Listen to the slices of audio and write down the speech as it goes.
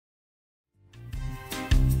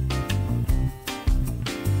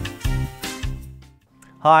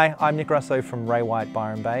Hi, I'm Nick Russo from Ray White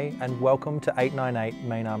Byron Bay and welcome to 898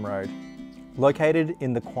 Maynarm Road. Located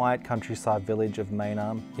in the quiet countryside village of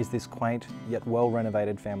Maynarm is this quaint yet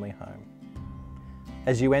well-renovated family home.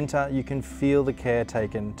 As you enter, you can feel the care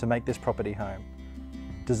taken to make this property home.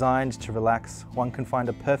 Designed to relax, one can find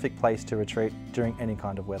a perfect place to retreat during any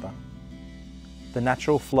kind of weather. The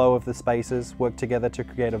natural flow of the spaces work together to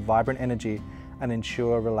create a vibrant energy and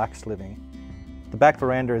ensure relaxed living. The back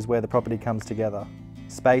veranda is where the property comes together.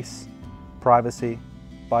 Space, privacy,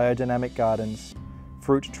 biodynamic gardens,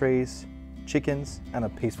 fruit trees, chickens and a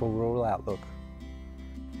peaceful rural outlook.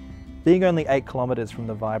 Being only 8 kilometres from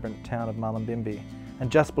the vibrant town of Mullumbimby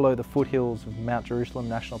and just below the foothills of Mount Jerusalem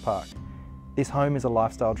National Park, this home is a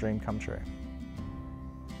lifestyle dream come true.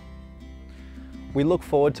 We look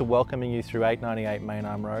forward to welcoming you through 898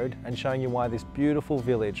 Maynarm Road and showing you why this beautiful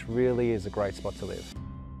village really is a great spot to live.